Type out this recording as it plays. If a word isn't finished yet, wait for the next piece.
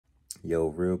Yo,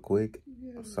 real quick,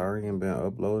 sorry I ain't been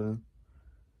uploading.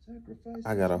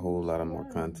 I got a whole lot of more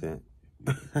content.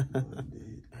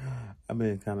 I've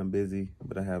been kind of busy,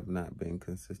 but I have not been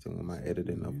consistent with my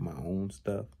editing of my own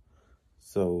stuff.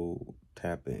 So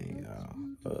tap in,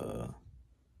 y'all.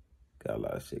 Got a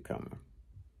lot of shit coming.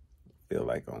 Feel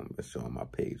like I'm showing my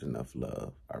page enough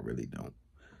love. I really don't.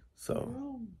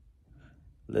 So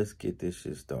let's get this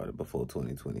shit started before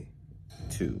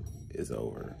 2022 is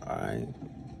over. All right.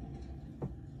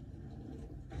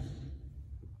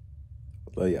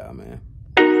 Love y'all, man.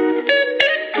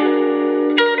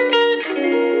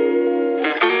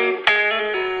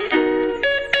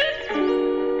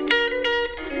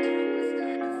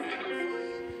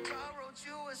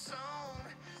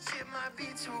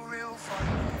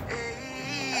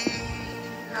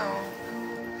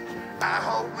 I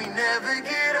hope we never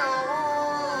get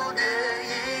older,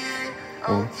 yeah.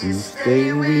 Won't you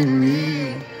stay with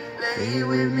me? Stay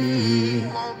with me.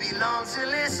 Won't be long till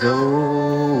it's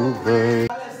over.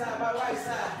 My left side, my right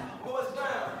side, boys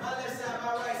round. My left side,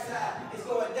 my right side, it's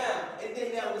going down. And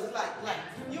then that was like,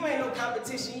 you ain't no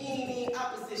competition, you ain't even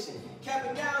opposition.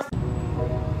 Capping down.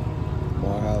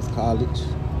 Morehouse College.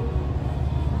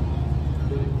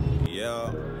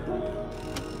 Yeah.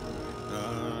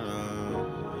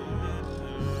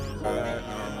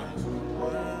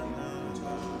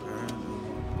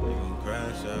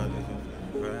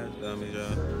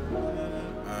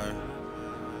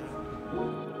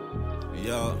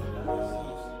 Yo,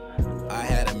 I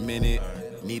had a minute,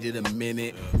 needed a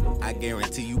minute. I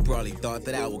guarantee you probably thought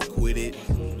that I would quit it.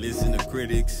 Listen to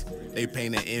critics, they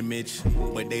paint an image,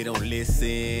 but they don't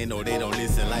listen, or they don't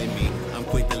listen like me. I'm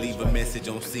quick to leave a message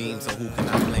on scene, so who can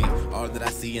I blame? All that I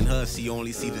see in her, she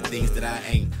only see the things that I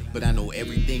ain't. But I know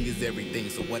everything is everything,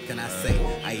 so what can I say?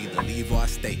 I either leave or I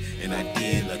stay, and I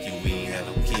did. Lucky we ain't had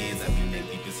no kids. I mean, they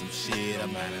deep in some shit.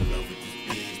 I'm not in love with this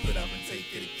bitch, but I'ma take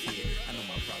care of the kid. I know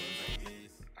my problems like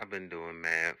this. I've been doing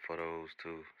mad photos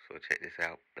too, so check this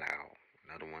out. Blow.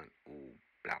 Another one. Ooh,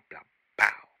 blah, blah,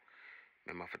 bow.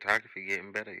 Man, my photography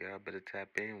getting better. Y'all better tap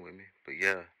in with me. But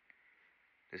yeah,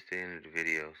 this is the end of the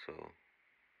video, so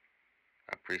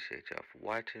I appreciate y'all for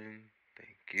watching.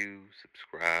 Thank you.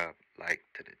 Subscribe, like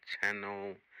to the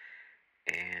channel,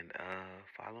 and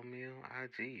follow me on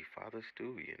IG, Father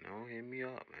Stu. You know, hit me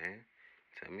up, man.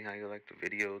 Tell me how you like the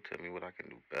video. Tell me what I can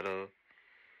do better.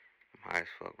 I'm high as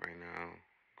fuck right now.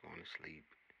 Going to sleep.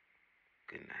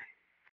 Good night.